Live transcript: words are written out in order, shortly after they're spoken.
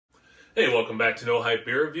Hey, welcome back to No Hype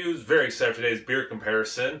Beer Reviews. Very excited for today's beer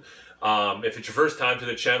comparison. If it's your first time to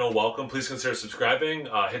the channel, welcome. Please consider subscribing.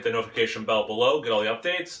 Hit the notification bell below, get all the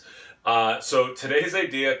updates. So today's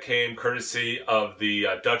idea came courtesy of the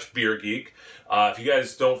Dutchbeergeek. If you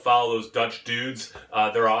guys don't follow those Dutch dudes,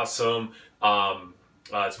 they're awesome.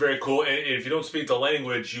 It's very cool. And if you don't speak the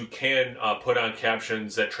language, you can put on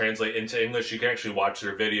captions that translate into English. You can actually watch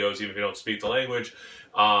their videos even if you don't speak the language.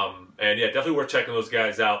 And yeah, definitely worth checking those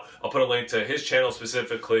guys out. I'll put a link to his channel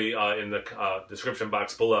specifically in the description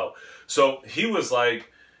box below. So he was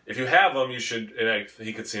like, if you have them, you should, and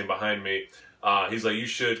he could see him behind me. He's like, you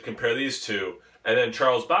should compare these two. And then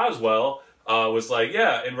Charles Boswell was like,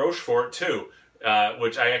 yeah, and Rochefort too,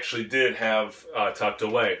 which I actually did have tucked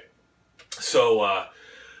away. So,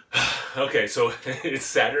 okay, so it's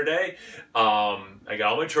Saturday. I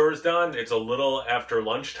got all my chores done. It's a little after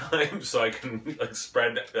lunchtime, so I can like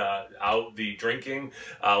spread out the drinking.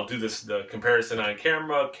 I'll do the comparison on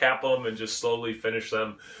camera, cap them, and just slowly finish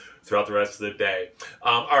them throughout the rest of the day.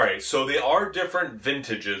 All right, so they are different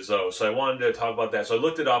vintages though, so I wanted to talk about that. So I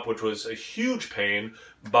looked it up, which was a huge pain,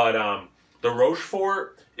 but the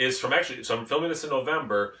Rochefort is from actually, so I'm filming this in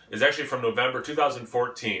November, is actually from November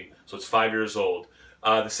 2014, so it's 5 years old.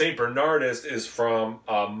 The St. Bernardus is from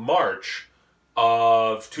March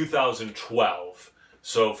of 2012.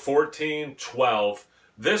 So 14, 12.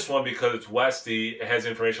 This one, because it's Westy, it has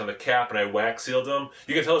information on the cap and I wax sealed them.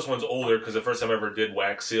 You can tell this one's older because the first time I ever did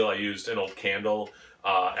wax seal, I used an old candle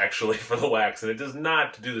actually for the wax. And it does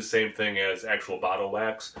not do the same thing as actual bottle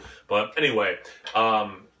wax. But anyway,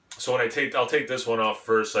 so when I'll take this one off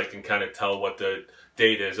first so I can kind of tell what the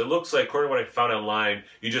date is. It looks like, according to what I found online,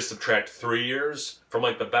 you just subtract 3 years from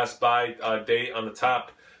like the Best Buy date on the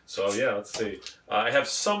top. So yeah, let's see. I have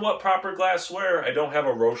somewhat proper glassware. I don't have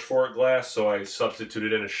a Rochefort glass, so I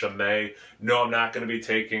substituted in a Chimay. No, I'm not going to be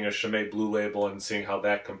taking a Chimay Blue Label and seeing how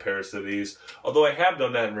that compares to these. Although I have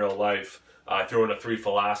done that in real life. I threw in a Three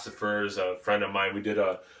Philosophers. A friend of mine, we did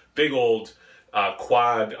a big old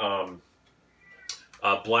quad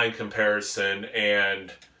blind comparison,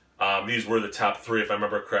 and these were the top three, if I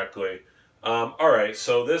remember correctly. All right,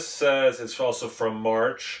 so this says it's also from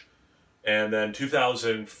March, and then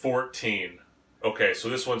 2014. Okay, so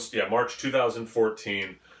this one's, yeah, March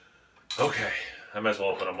 2014. Okay, I might as well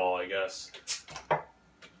open them all, I guess.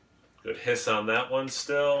 Good hiss on that one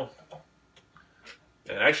still.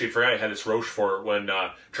 And I actually forgot I had this Rochefort when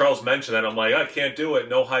Charles mentioned that. I'm like, I can't do it.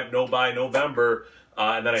 No hype, no buy, November.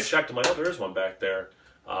 And then I checked. I'm like, oh, there is one back there.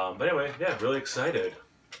 But anyway, yeah, really excited.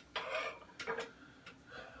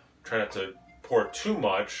 Try not to pour too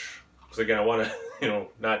much, because again, I want to,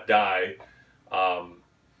 not die.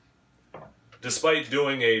 Despite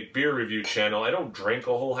doing a beer review channel, I don't drink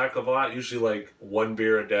a whole heck of a lot. Usually like one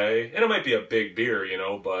beer a day, and it might be a big beer,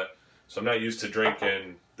 but so I'm not used to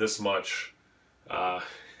drinking this much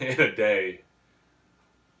in a day.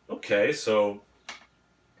 Okay, so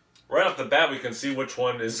right off the bat, we can see which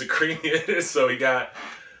one is the creamiest. So we got,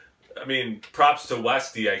 I mean, props to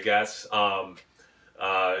Westy, I guess.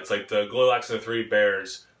 It's like the Goldilocks and the Three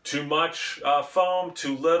Bears. Too much foam,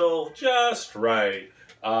 too little, just right.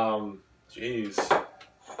 Jeez.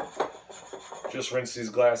 Just rinse these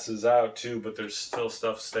glasses out too, but there's still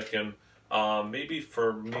stuff sticking. Maybe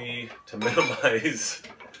for me to minimize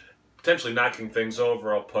potentially knocking things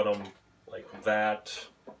over, I'll put them like that.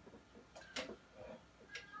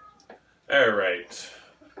 All right.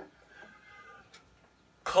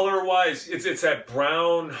 Color-wise, it's that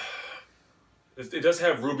brown. It does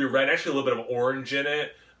have ruby red, actually a little bit of orange in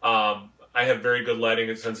it. I have very good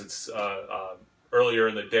lighting, since it's earlier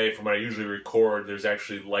in the day from when I usually record. There's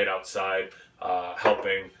actually light outside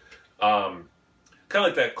helping. Kind of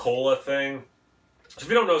like that cola thing. So if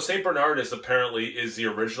you don't know, St. Bernardus apparently is the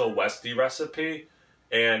original Westy recipe.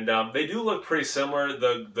 And they do look pretty similar.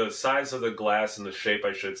 The size of the glass and the shape,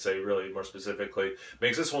 I should say, really more specifically,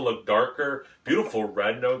 makes this one look darker. Beautiful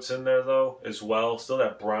red notes in there, though, as well. Still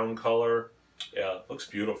that brown color. Yeah, looks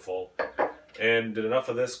beautiful. And did enough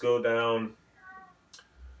of this go down?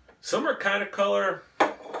 Similar kind of color.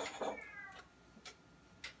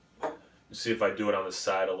 Let's see if I do it on the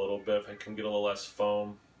side a little bit, if I can get a little less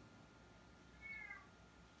foam.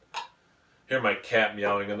 Hear my cat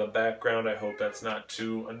meowing in the background. I hope that's not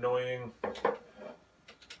too annoying.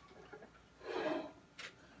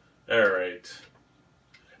 All right.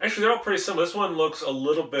 Actually, they're all pretty similar. This one looks a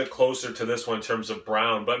little bit closer to this one in terms of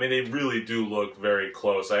brown, but I mean, they really do look very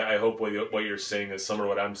close. I hope what you're seeing is similar to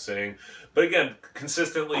what I'm seeing. But again,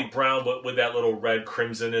 consistently brown, but with that little red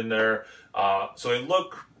crimson in there. So they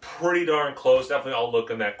look pretty darn close. Definitely all look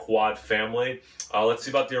in that quad family. Let's see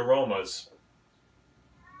about the aromas.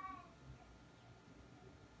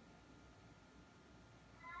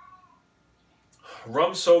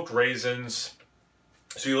 rum-soaked raisins.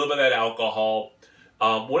 So you live on that alcohol.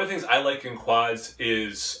 One of the things I like in quads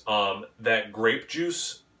is that grape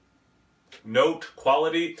juice note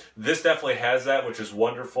quality. This definitely has that, which is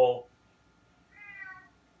wonderful.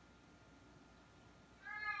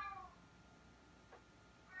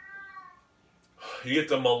 You get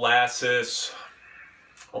the molasses,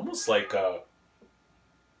 almost like a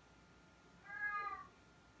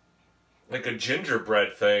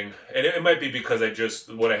gingerbread thing. And it might be because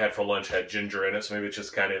what I had for lunch had ginger in it, so maybe it's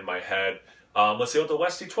just kind of in my head. Let's see what the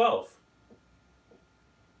Westy 12.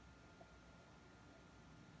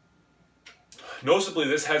 Noticeably,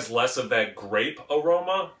 this has less of that grape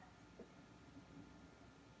aroma.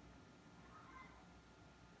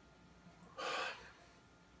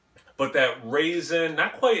 But that raisin,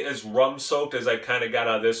 not quite as rum-soaked as I kind of got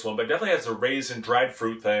out of this one, but definitely has a raisin dried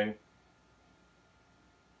fruit thing.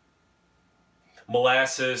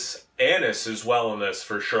 Molasses, anise as well in this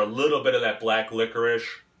for sure. A little bit of that black licorice.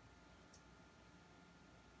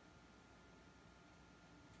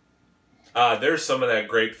 There's some of that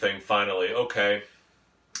grape thing finally. Okay.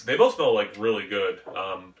 They both smell like really good.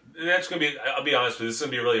 That's going to be, I'll be honest with you, this is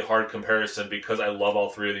going to be a really hard comparison because I love all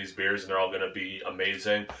three of these beers and they're all going to be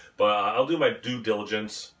amazing. But I'll do my due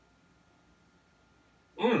diligence.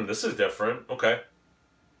 This is different. Okay.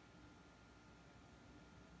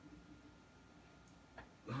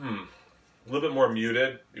 A little bit more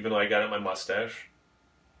muted, even though I got it in my mustache.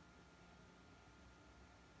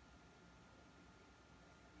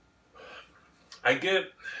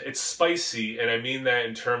 It's spicy, and I mean that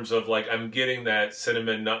in terms of like I'm getting that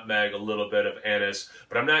cinnamon, nutmeg, a little bit of anise,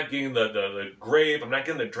 but I'm not getting the grape, I'm not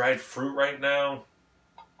getting the dried fruit right now.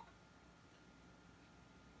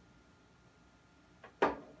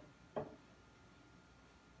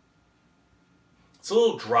 It's a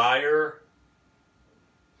little drier.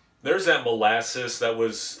 There's that molasses that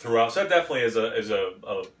was throughout, so that definitely is a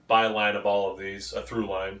byline of all of these, a through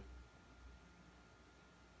line.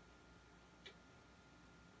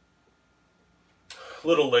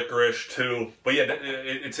 Little licorice too, but yeah,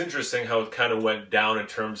 it's interesting how it kind of went down in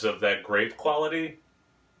terms of that grape quality.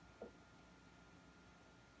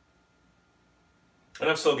 And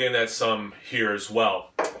I'm still getting that some here as well.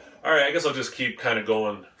 All right, I guess I'll just keep kind of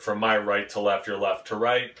going from my right to left, your left to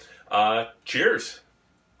right. Cheers.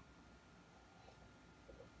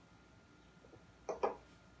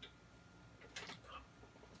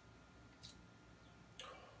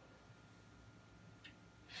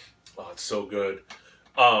 Oh, it's so good.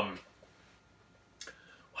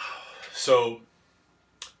 So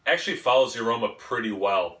actually follows the aroma pretty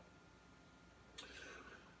well.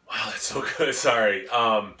 Wow, that's so good. Sorry.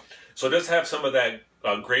 So it does have some of that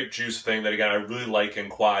grape juice thing that again I really like in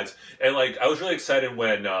quads, and like I was really excited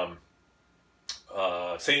when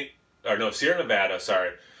Sierra Nevada.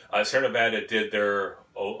 Sorry, Sierra Nevada did their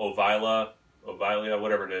Ovalia,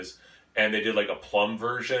 whatever it is, and they did like a plum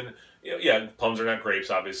version. Yeah, plums are not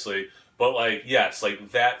grapes, obviously. But like, yes,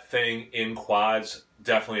 like that thing in quads,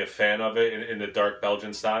 definitely a fan of it in the dark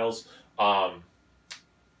Belgian styles.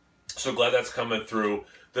 So glad that's coming through.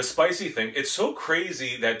 The spicy thing, it's so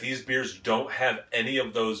crazy that these beers don't have any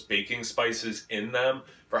of those baking spices in them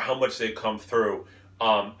for how much they come through.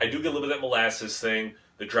 I do get a little bit of that molasses thing,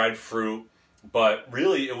 the dried fruit, but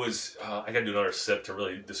really it was, I gotta do another sip to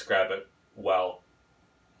really describe it well.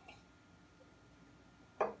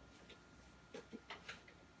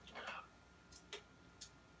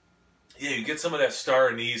 Yeah, you get some of that star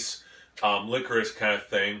anise, licorice kind of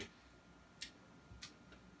thing.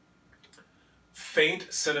 Faint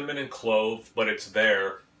cinnamon and clove, but it's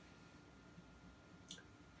there.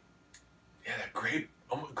 Yeah, that grape,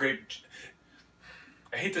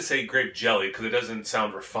 I hate to say grape jelly because it doesn't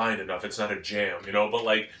sound refined enough. It's not a jam, you know, but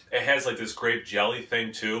like it has like this grape jelly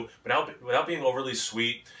thing too, but without being overly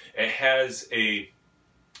sweet. It has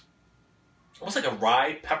almost like a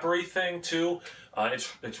rye peppery thing too.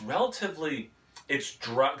 It's relatively, it's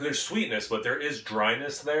dry. There's sweetness, but there is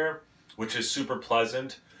dryness there, which is super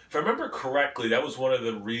pleasant. If I remember correctly, that was one of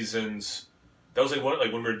the reasons. That was like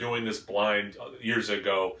when we were doing this blind years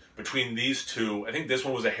ago. Between these two, I think this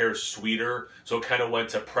one was a hair sweeter, so it kind of went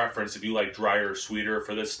to preference if you like drier or sweeter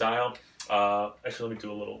for this style. Actually, let me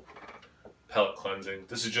do a little palate cleansing.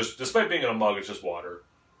 This is just, despite being in a mug, it's just water.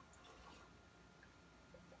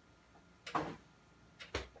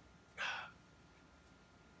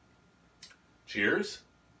 Cheers.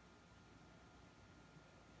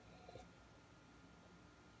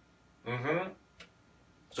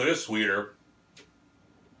 So it is sweeter.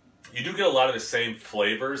 You do get a lot of the same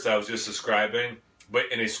flavors that I was just describing, but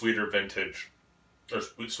in a sweeter vintage, or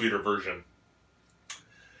sweeter version.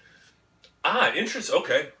 Ah, interesting.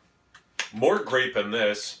 Okay. More grape in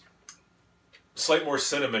this. Slight more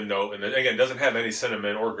cinnamon note. And again, doesn't have any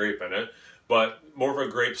cinnamon or grape in it. But more of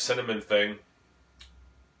a grape cinnamon thing.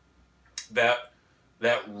 That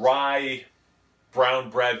rye brown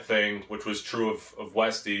bread thing, which was true of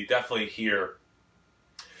Westy, definitely here.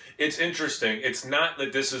 It's interesting. It's not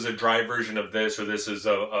that this is a dry version of this or this is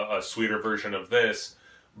a sweeter version of this,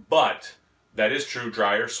 but that is true,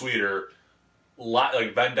 drier, sweeter.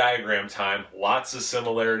 Like Venn diagram time, lots of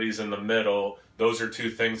similarities in the middle. Those are two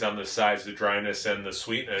things on the sides, the dryness and the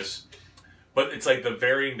sweetness. But it's like the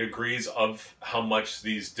varying degrees of how much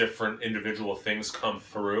these different individual things come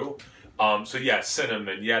through. So yeah,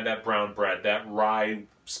 cinnamon, yeah, that brown bread, that rye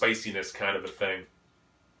spiciness kind of a thing.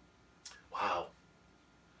 Wow.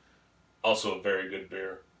 Also a very good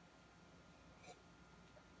beer.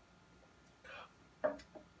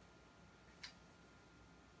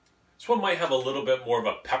 This one might have a little bit more of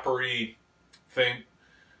a peppery thing,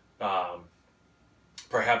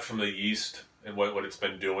 perhaps from the yeast and what it's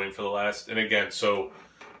been doing for the last, and again, so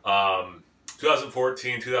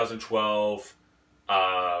 2014, 2012,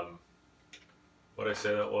 what did I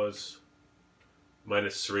say that was?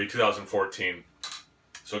 -3, 2014.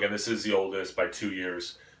 So again, this is the oldest by 2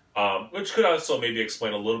 years, which could also maybe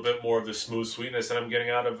explain a little bit more of the smooth sweetness that I'm getting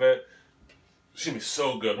out of it. Excuse me,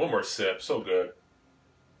 so good. One more sip, so good.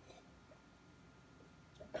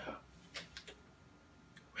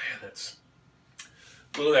 Man, that's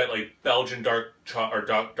a little of that like Belgian dark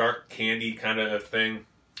candy kind of a thing.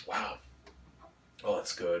 Wow. Oh,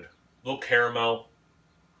 that's good. A little caramel.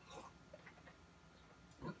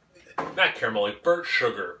 Not caramel, like burnt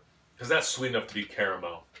sugar. Because that's sweet enough to be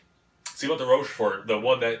caramel. See about the Rochefort, the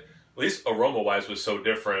one that, at least aroma-wise, was so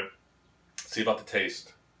different. See about the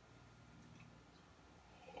taste.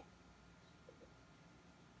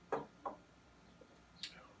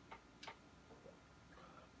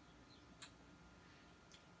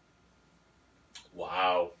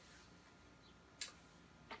 Wow.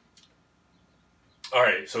 All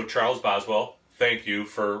right, so Charles Boswell, thank you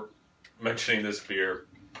for mentioning this beer.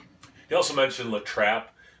 He also mentioned La Trappe,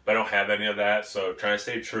 but I don't have any of that, so trying to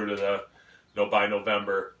stay true to the by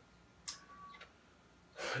November.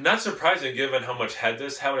 Not surprising given how much head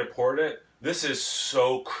this, how I poured it. This is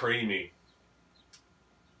so creamy.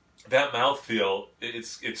 That mouthfeel,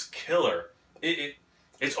 it's killer.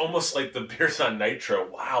 It's almost like the beer's on nitro.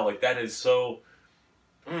 Wow, like that is so.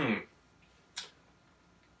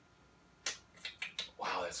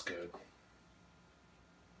 Wow, that's good.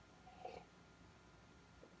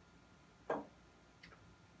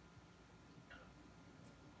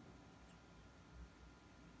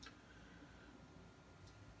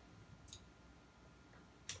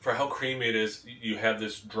 For how creamy it is, you have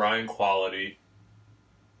this drying quality.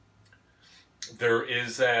 There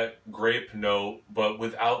is that grape note, but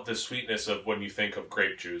without the sweetness of when you think of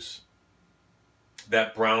grape juice.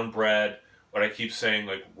 That brown bread, what I keep saying,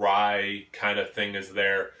 like rye kind of thing is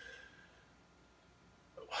there.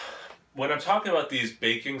 When I'm talking about these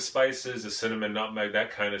baking spices, the cinnamon, nutmeg, that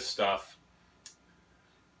kind of stuff,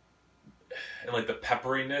 and like the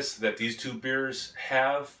pepperiness that these two beers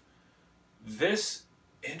have, this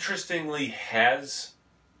interestingly has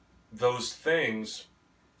those things,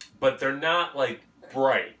 but they're not like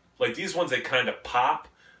bright. Like these ones, they kind of pop.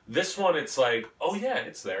 This one, it's like, oh yeah,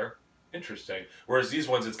 it's there. Interesting. Whereas these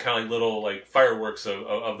ones, it's kind of like little like fireworks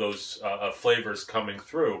of those flavors coming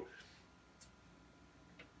through.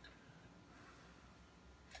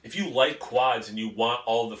 If you like quads and you want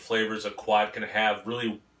all the flavors a quad can have,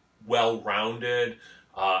 really well-rounded,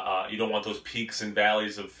 you don't want those peaks and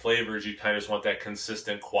valleys of flavors, you kind of just want that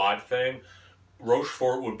consistent quad thing,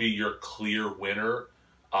 Rochefort would be your clear winner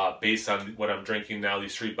based on what I'm drinking now,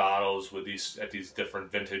 these 3 bottles with these at these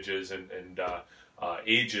different vintages and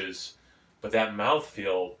ages. But that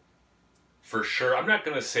mouthfeel, for sure, I'm not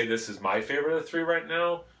going to say this is my favorite of the 3 right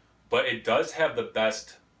now, but it does have the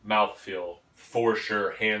best mouthfeel, for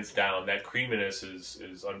sure, hands down. That creaminess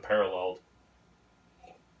is unparalleled.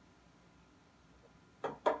 A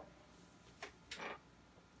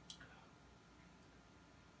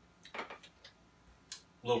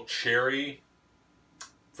little cherry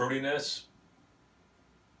fruitiness.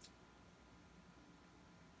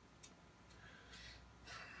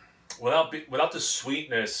 Without the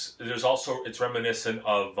sweetness, there's also, it's reminiscent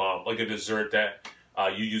of like a dessert that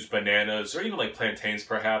you use bananas or even like plantains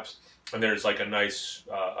perhaps, and there's like a nice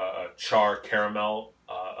char caramel,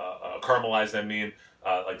 caramelized, I mean,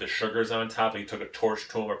 like the sugar's on top, like you took a torch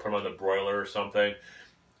to them or put them on the broiler or something.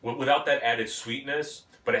 Without that added sweetness,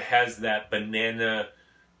 but it has that banana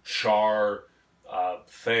char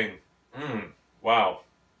thing. Wow.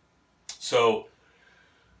 So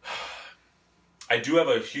I do have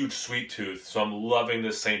a huge sweet tooth, so I'm loving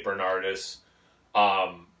this St. Bernardus.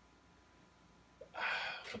 But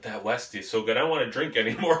that Westy is so good. I don't want to drink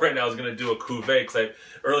anymore right now. I was going to do a cuvee because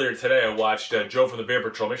earlier today I watched Joe from the Beer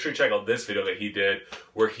Patrol. Make sure you check out this video that he did,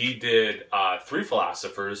 where he did 3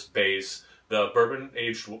 Philosophers base, the bourbon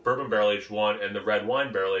barrel aged one, and the red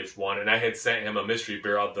wine barrel aged one. And I had sent him a mystery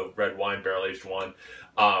beer of the red wine barrel aged one,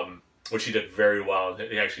 which he did very well.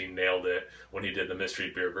 He actually nailed it when he did the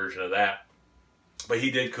mystery beer version of that. But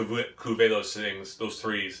he did cuvee those things, those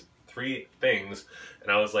three things,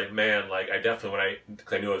 and I was like, man, like I definitely,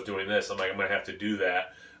 because I knew I was doing this, I'm like, I'm gonna have to do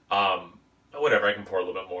that. Whatever, I can pour a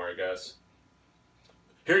little bit more, I guess.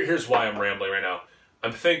 Here's why I'm rambling right now.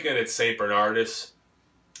 I'm thinking it's St. Bernardus,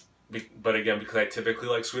 but again, because I typically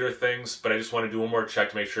like sweeter things, but I just want to do one more check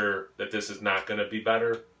to make sure that this is not gonna be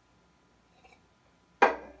better.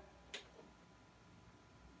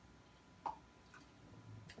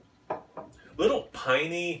 Little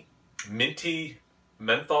piney, minty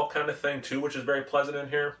menthol kind of thing too, which is very pleasant in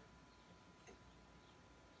here.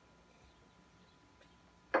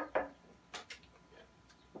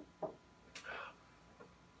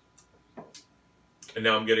 And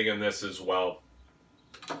now I'm getting in this as well.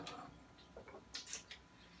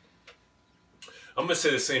 I'm going to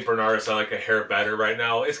say the St. Bernardus I like a hair better right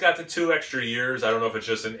now. It's got the 2 extra years. I don't know if it's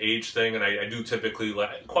just an age thing, and I do typically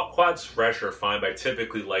like quads fresh are fine, but I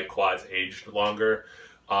typically like quads aged longer.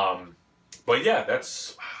 But yeah,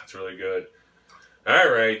 that's really good.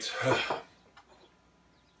 All right.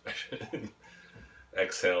 I shouldn't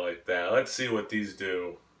exhale like that. Let's see what these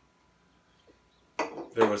do.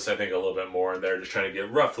 There was, I think, a little bit more in there, just trying to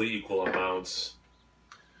get roughly equal amounts.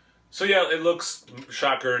 So yeah, it looks,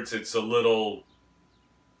 shocker, it's a little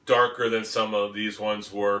darker than some of these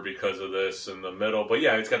ones were because of this in the middle. But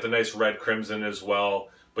yeah, it's got the nice red crimson as well.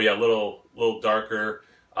 But yeah, a little darker.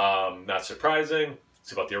 Not surprising. Let's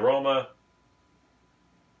see about the aroma.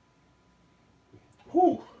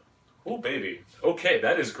 Whew. Oh, baby. Okay,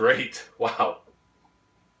 that is great. Wow.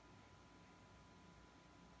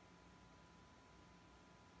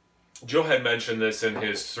 Joe had mentioned this in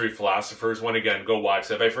his 3 Philosophers one. Again, go watch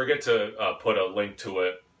that. If I forget to put a link to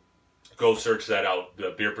it, go search that out.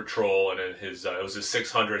 The Beer Patrol, and in his it was his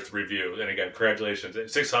 600th review. And again, congratulations,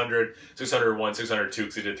 600, 601, 602,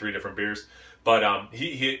 because he did 3 different beers. But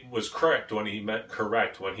he was correct when he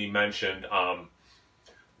mentioned.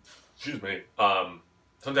 Excuse me.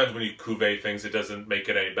 Sometimes when you cuvee things, it doesn't make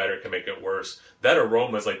it any better. It can make it worse. That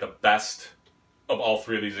aroma is like the best of all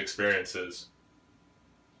 3 of these experiences.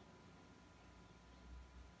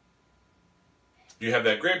 You have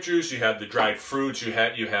that grape juice, you have the dried fruits, you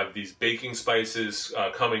have these baking spices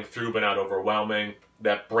coming through but not overwhelming.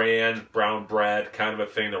 That brown bread kind of a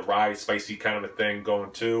thing, the rye spicy kind of a thing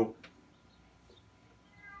going too.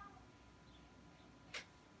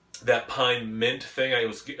 That pine mint thing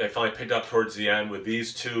I finally picked up towards the end with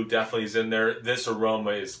these 2 definitely is in there. This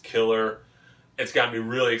aroma is killer. It's got me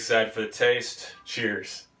really excited for the taste.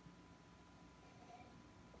 Cheers.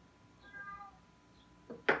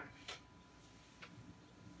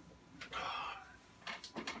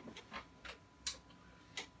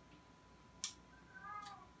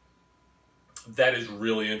 That is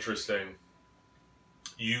really interesting.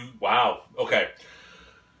 Wow. Okay.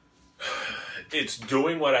 It's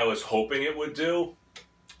doing what I was hoping it would do,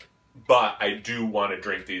 but I do want to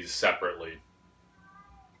drink these separately.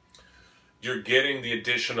 You're getting the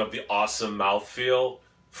addition of the awesome mouthfeel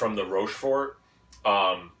from the Rochefort.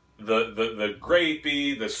 The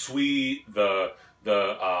grapey, the sweet, the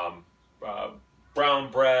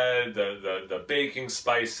brown bread, the baking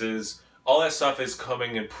spices, all that stuff is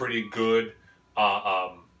coming in pretty good.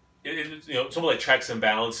 You know, some like checks and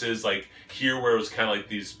balances, like here where it was kind of like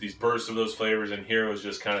these bursts of those flavors, and here it was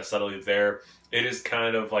just kind of subtly there. It is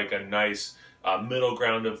kind of like a nice middle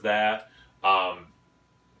ground of that. I'm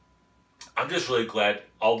just really glad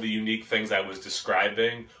all the unique things I was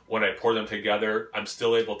describing, when I pour them together, I'm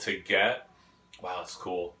still able to get. Wow, it's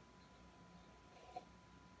cool.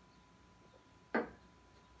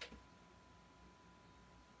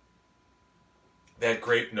 That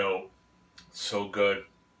grape note, so good.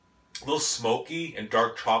 A little smoky and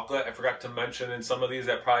dark chocolate. I forgot to mention in some of these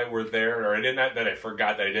that probably were there, or I didn't. That I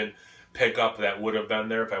forgot that I didn't pick up that would have been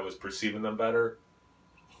there if I was perceiving them better.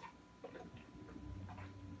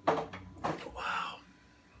 Wow.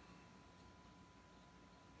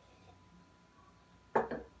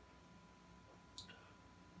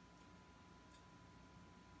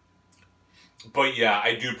 But yeah,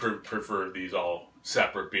 I do prefer these all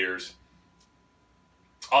separate beers.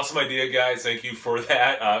 Awesome idea, guys. Thank you for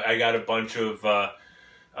that. I got a bunch of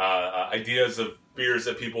ideas of beers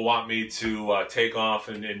that people want me to take off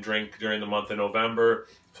and drink during the month of November.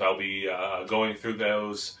 So I'll be going through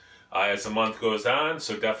those as the month goes on.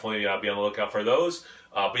 So definitely be on the lookout for those.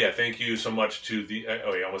 But yeah, thank you so much to the,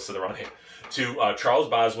 oh yeah, I almost said the wrong name, to Charles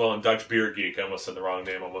Boswell and Dutchbeergeek. I almost said the wrong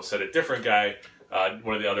name, almost said a different guy,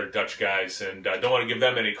 one of the other Dutch guys, and don't want to give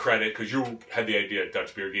them any credit because you had the idea,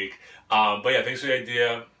 Dutchbeergeek. But yeah, thanks for the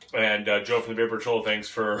idea. And Joe from the Beer Patrol, thanks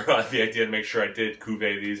for the idea to make sure I did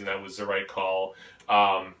cuvee these and that was the right call.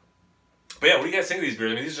 But yeah, what do you guys think of these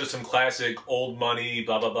beers? I mean, these are some classic old money,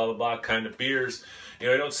 blah, blah, blah, blah, blah kind of beers. You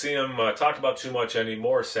know, I don't see them talked about too much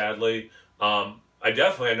anymore, sadly. I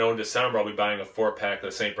know in December I'll be buying a 4-pack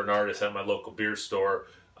of St. Bernardus at my local beer store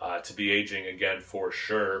to be aging again for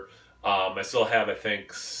sure. I still have, I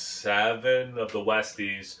think, 7 of the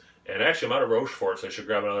Westies. And actually, I'm out of Rochefort, so I should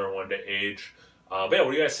grab another one to age. But yeah,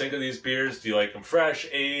 what do you guys think of these beers? Do you like them fresh,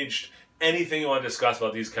 aged? Anything you want to discuss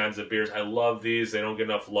about these kinds of beers? I love these. They don't get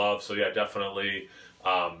enough love. So yeah, definitely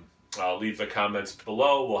leave the comments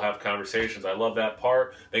below. We'll have conversations. I love that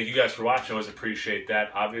part. Thank you guys for watching. I always appreciate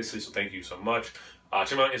that, obviously. So thank you so much.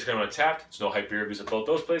 Check me out on Instagram and Untapped. It's No Hype Beer Reviews at both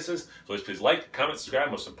those places. So please like, comment,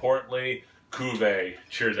 subscribe. Most importantly, cuvee.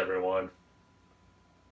 Cheers, everyone.